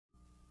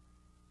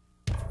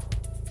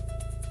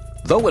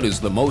Though it is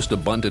the most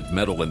abundant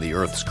metal in the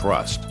Earth's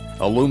crust,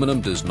 aluminum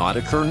does not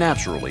occur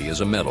naturally as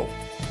a metal.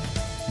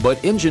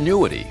 But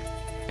ingenuity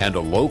and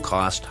a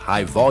low-cost,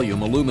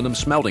 high-volume aluminum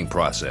smelting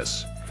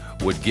process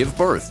would give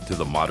birth to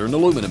the modern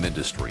aluminum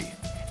industry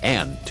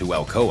and to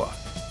Alcoa.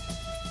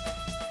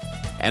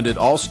 And it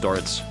all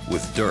starts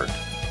with dirt.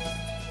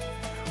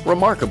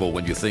 Remarkable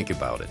when you think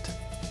about it.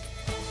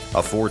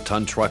 A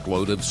 4-ton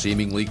truckload of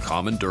seemingly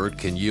common dirt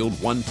can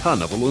yield 1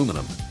 ton of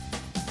aluminum.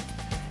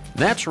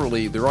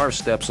 Naturally, there are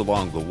steps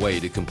along the way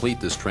to complete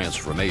this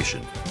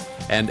transformation,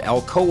 and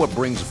Alcoa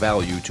brings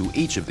value to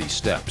each of these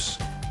steps,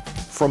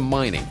 from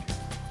mining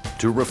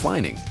to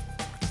refining,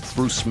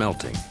 through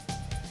smelting,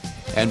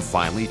 and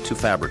finally to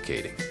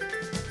fabricating.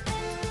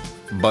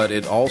 But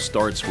it all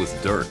starts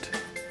with dirt,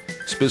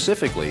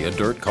 specifically a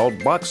dirt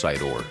called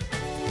bauxite ore.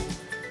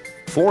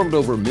 Formed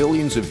over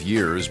millions of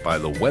years by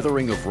the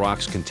weathering of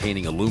rocks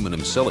containing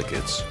aluminum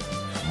silicates,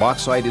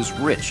 bauxite is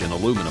rich in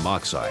aluminum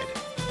oxide.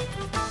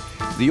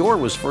 The ore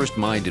was first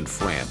mined in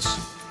France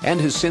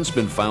and has since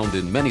been found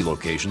in many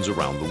locations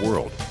around the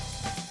world.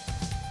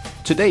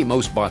 Today,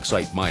 most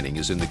bauxite mining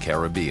is in the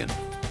Caribbean,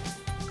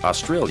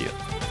 Australia,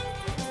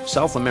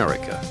 South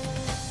America,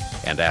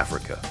 and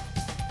Africa.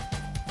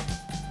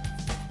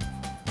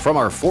 From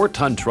our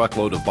 4-ton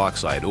truckload of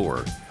bauxite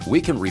ore,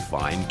 we can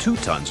refine 2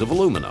 tons of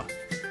alumina.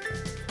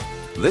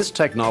 This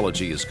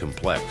technology is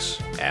complex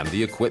and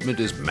the equipment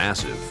is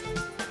massive,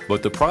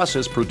 but the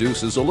process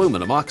produces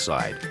aluminum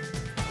oxide,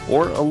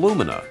 or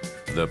alumina,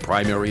 the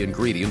primary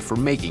ingredient for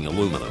making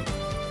aluminum.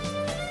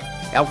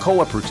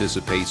 Alcoa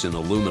participates in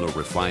alumina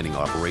refining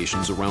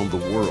operations around the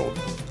world,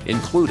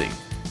 including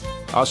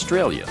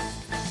Australia,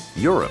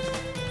 Europe,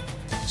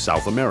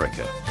 South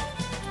America,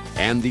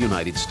 and the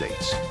United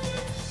States.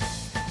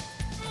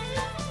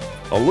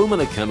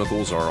 Alumina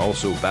chemicals are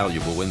also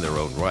valuable in their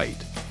own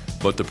right,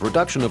 but the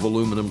production of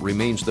aluminum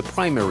remains the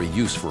primary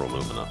use for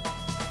alumina.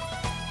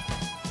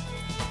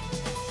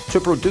 To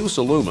produce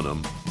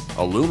aluminum,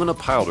 alumina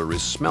powder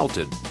is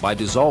smelted by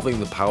dissolving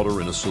the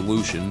powder in a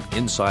solution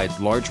inside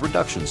large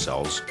reduction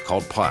cells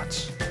called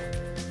pots.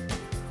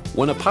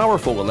 When a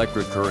powerful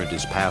electric current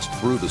is passed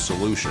through the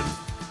solution,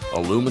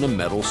 aluminum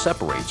metal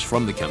separates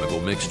from the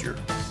chemical mixture.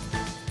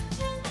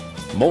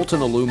 Molten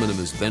aluminum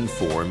is then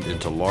formed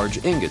into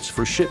large ingots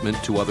for shipment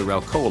to other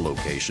Alcoa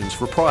locations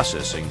for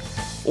processing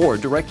or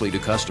directly to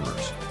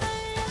customers.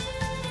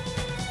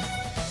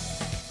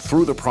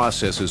 Through the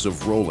processes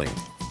of rolling,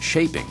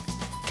 shaping,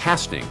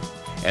 casting,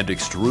 and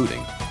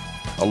extruding,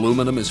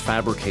 aluminum is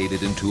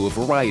fabricated into a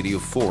variety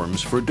of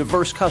forms for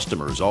diverse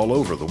customers all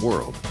over the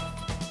world.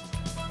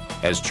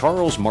 As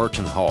Charles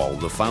Martin Hall,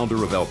 the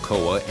founder of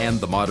Alcoa and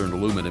the modern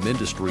aluminum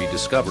industry,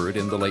 discovered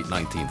in the late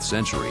 19th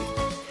century,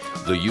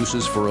 the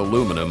uses for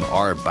aluminum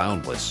are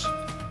boundless.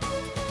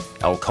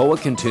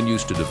 Alcoa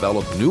continues to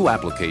develop new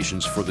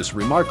applications for this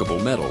remarkable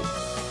metal,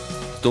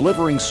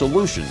 delivering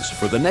solutions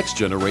for the next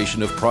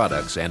generation of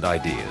products and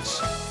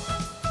ideas.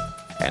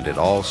 And it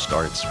all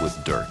starts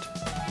with dirt.